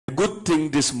thing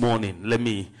this morning, let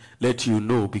me let you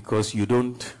know because you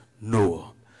don't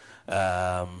know.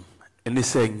 And it's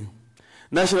saying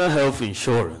National Health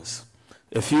Insurance,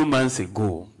 a few months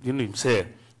ago, you know, say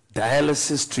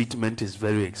dialysis treatment is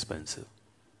very expensive.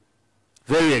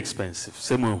 Very expensive.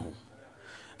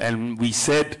 And we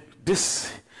said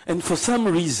this, and for some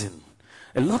reason,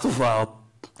 a lot of our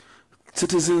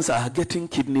citizens are getting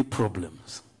kidney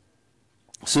problems.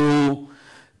 So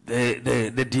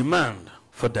the demand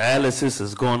for dialysis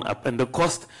has gone up and the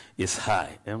cost is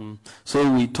high.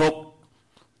 So we talked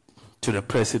to the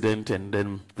president and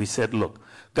then we said, look,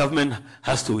 government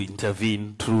has to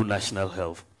intervene through National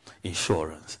Health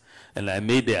Insurance. And I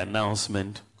made the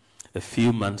announcement a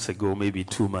few months ago, maybe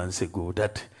 2 months ago,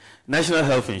 that National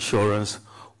Health Insurance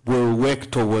will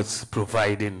work towards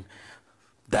providing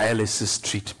dialysis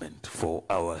treatment for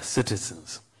our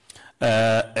citizens.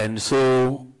 And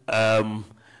so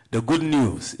the good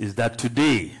news is that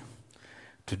today,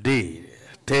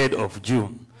 3rd of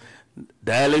June,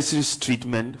 dialysis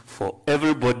treatment for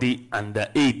everybody under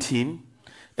 18,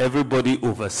 everybody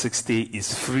over 60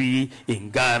 is free in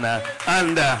Ghana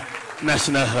under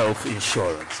National Health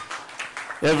Insurance.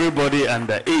 Everybody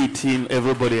under 18,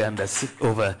 everybody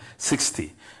over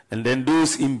 60. And then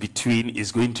those in between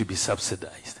is going to be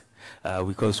subsidized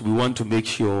because we want to make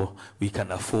sure we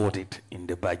can afford it in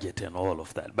the budget and all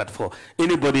of that. But for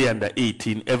anybody under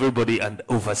 18, everybody under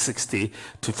over 60,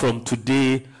 from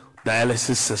today,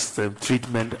 dialysis system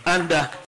treatment under